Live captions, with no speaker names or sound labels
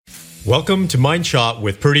Welcome to Mind Shot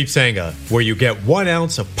with Pradeep Sangha, where you get 1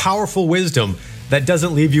 ounce of powerful wisdom that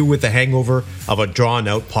doesn't leave you with the hangover of a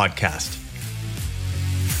drawn-out podcast.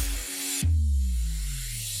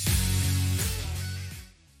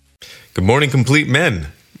 Good morning, complete men.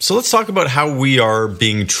 So let's talk about how we are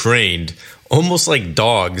being trained, almost like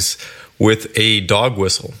dogs, with a dog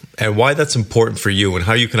whistle, and why that's important for you and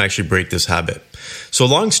how you can actually break this habit. So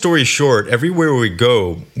long story short, everywhere we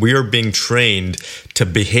go, we are being trained to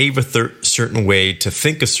behave a certain way, to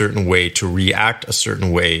think a certain way, to react a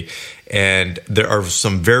certain way. And there are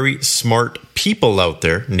some very smart people out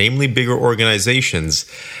there, namely bigger organizations,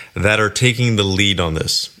 that are taking the lead on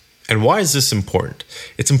this. And why is this important?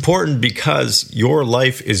 It's important because your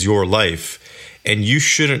life is your life, and you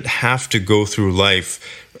shouldn't have to go through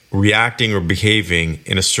life reacting or behaving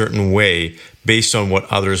in a certain way based on what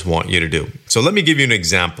others want you to do. So let me give you an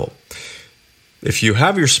example. If you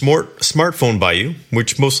have your smartphone by you,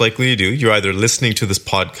 which most likely you do, you're either listening to this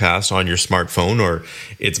podcast on your smartphone or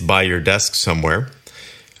it's by your desk somewhere.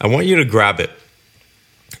 I want you to grab it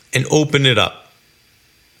and open it up.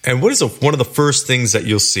 And what is one of the first things that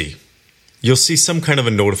you'll see? You'll see some kind of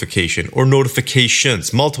a notification or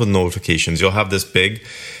notifications, multiple notifications. You'll have this big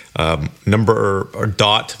number or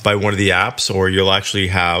dot by one of the apps, or you'll actually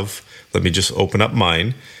have, let me just open up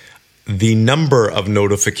mine, the number of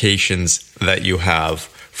notifications that you have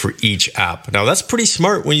for each app. Now, that's pretty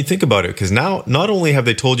smart when you think about it, because now not only have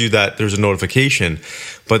they told you that there's a notification,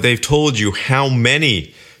 but they've told you how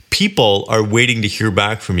many people are waiting to hear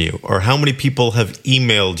back from you, or how many people have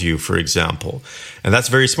emailed you, for example. And that's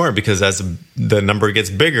very smart, because as the number gets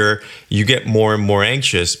bigger, you get more and more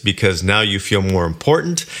anxious because now you feel more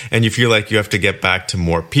important and you feel like you have to get back to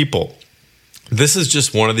more people. This is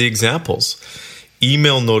just one of the examples.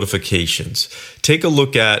 Email notifications. Take a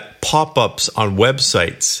look at pop-ups on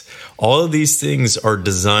websites. All of these things are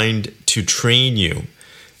designed to train you.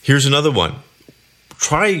 Here's another one.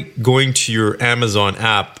 Try going to your Amazon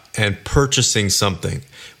app and purchasing something.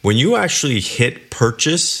 When you actually hit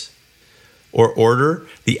purchase or order,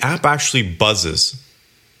 the app actually buzzes.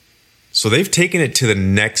 So they've taken it to the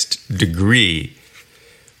next degree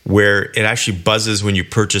where it actually buzzes when you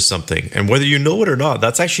purchase something. And whether you know it or not,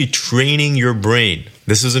 that's actually training your brain.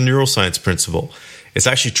 This is a neuroscience principle. It's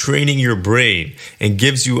actually training your brain and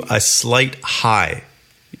gives you a slight high.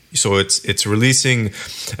 So it's releasing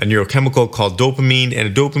a neurochemical called dopamine,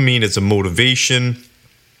 and dopamine is a motivation,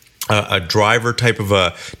 a driver type of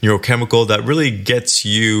a neurochemical that really gets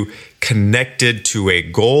you connected to a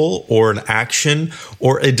goal or an action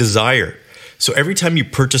or a desire. So every time you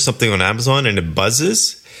purchase something on Amazon and it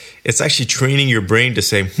buzzes, it's actually training your brain to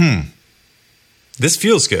say, this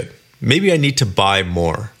feels good. Maybe I need to buy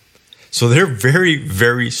more. So they're very,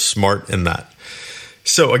 very smart in that.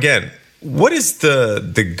 So again, what is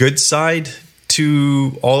the good side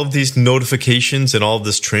to all of these notifications and all of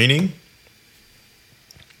this training?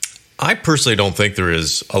 I personally don't think there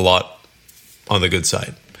is a lot on the good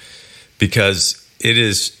side, because it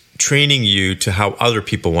is training you to how other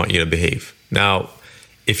people want you to behave. Now,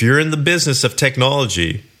 if you're in the business of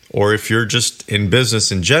technology, or if you're just in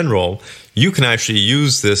business in general, you can actually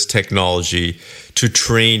use this technology to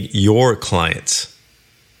train your clients.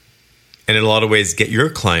 And in a lot of ways, get your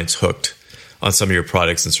clients hooked on some of your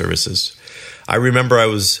products and services. I remember I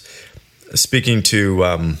was speaking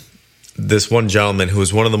to this one gentleman who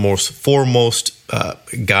is one of the most foremost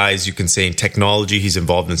guys, you can say, in technology. He's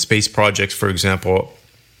involved in space projects, for example.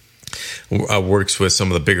 Works with some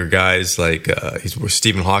of the bigger guys, like he's with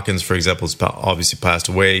Stephen Hawkins, for example, has obviously passed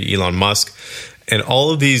away, Elon Musk, and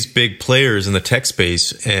all of these big players in the tech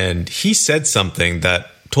space. And he said something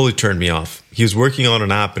that totally turned me off. He was working on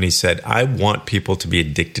an app and he said, I want people to be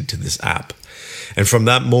addicted to this app. And from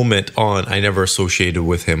that moment on, I never associated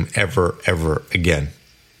with him ever again.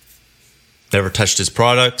 Never touched his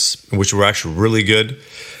products, which were actually really good.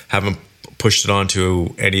 Haven't pushed it on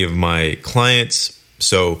to any of my clients.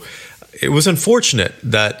 So it was unfortunate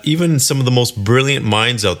that even some of the most brilliant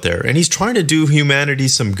minds out there, and he's trying to do humanity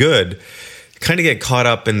some good, kind of get caught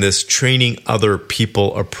up in this training other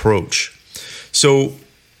people approach. So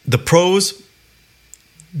the pros,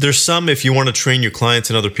 there's some, if you want to train your clients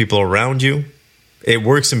and other people around you, it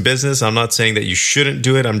works in business. I'm not saying that you shouldn't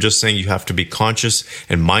do it. I'm just saying you have to be conscious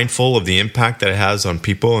and mindful of the impact that it has on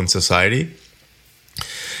people and society.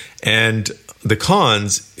 And the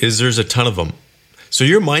cons is there's a ton of them. So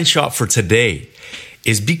your mind shot for today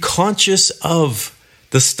is be conscious of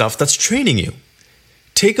the stuff that's training you.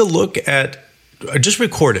 Take a look at, just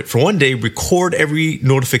record it. For one day, record every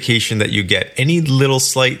notification that you get, any little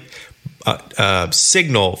slight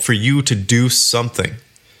signal for you to do something.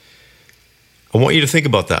 I want you to think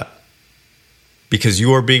about that. because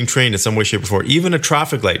you are being trained in some way, shape, or form. Even a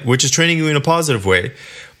traffic light, which is training you in a positive way,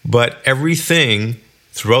 but everything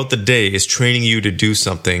throughout the day is training you to do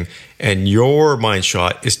something, and your mind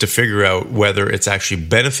shot is to figure out whether it's actually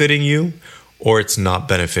benefiting you or it's not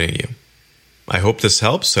benefiting you. I hope this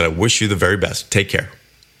helps, and I wish you the very best. Take care.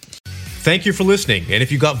 Thank you for listening. And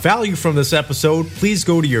if you got value from this episode, please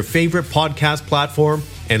go to your favorite podcast platform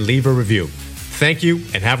and leave a review. Thank you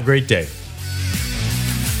and have a great day.